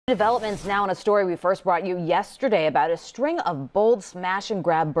Developments now in a story we first brought you yesterday about a string of bold smash and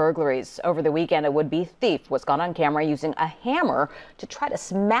grab burglaries. Over the weekend, a would-be thief was caught on camera using a hammer to try to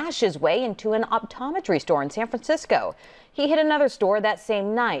smash his way into an optometry store in San Francisco. He hit another store that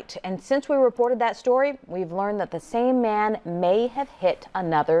same night, and since we reported that story, we've learned that the same man may have hit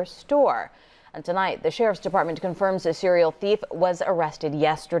another store. And tonight, the Sheriff's Department confirms a serial thief was arrested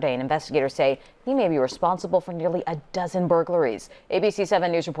yesterday, and investigators say he may be responsible for nearly a dozen burglaries. ABC 7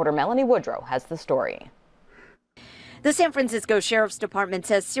 News reporter Melanie Woodrow has the story. The San Francisco Sheriff's Department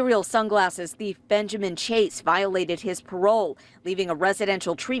says serial sunglasses thief Benjamin Chase violated his parole, leaving a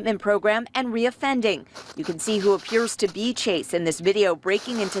residential treatment program and reoffending. You can see who appears to be Chase in this video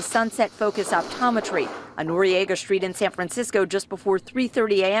breaking into Sunset Focus Optometry on Noriega Street in San Francisco just before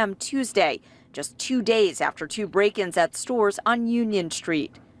 3:30 a.m. Tuesday, just 2 days after two break-ins at stores on Union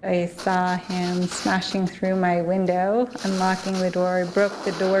Street. I saw him smashing through my window, unlocking the door, broke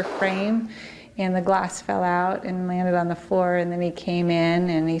the door frame, and the glass fell out and landed on the floor, and then he came in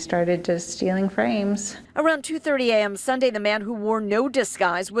and he started just stealing frames. Around 2:30 a.m. Sunday, the man who wore no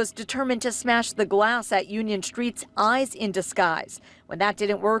disguise was determined to smash the glass at Union Street's Eyes in Disguise. When that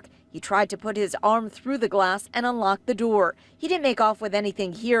didn't work, he tried to put his arm through the glass and unlock the door. He didn't make off with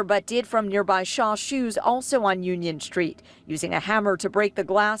anything here, but did from nearby Shaw Shoes, also on Union Street, using a hammer to break the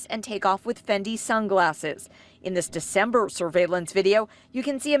glass and take off with Fendi sunglasses. In this December surveillance video, you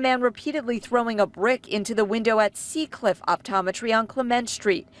can see a man repeatedly throwing a brick into the window at Seacliff Optometry on Clement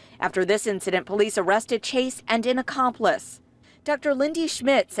Street. After this incident, police arrested Chase and an accomplice. Dr. Lindy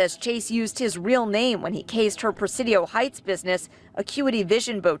Schmidt says Chase used his real name when he cased her Presidio Heights business, Acuity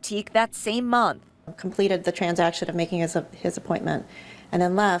Vision Boutique, that same month. Completed the transaction of making his appointment and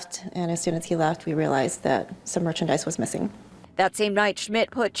then left, and as soon as he left, we realized that some merchandise was missing. That same night,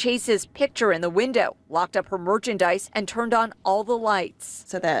 Schmidt put Chase's picture in the window, locked up her merchandise, and turned on all the lights.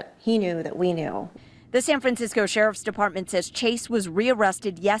 So that he knew that we knew. The San Francisco Sheriff's Department says Chase was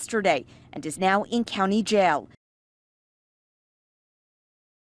rearrested yesterday and is now in county jail.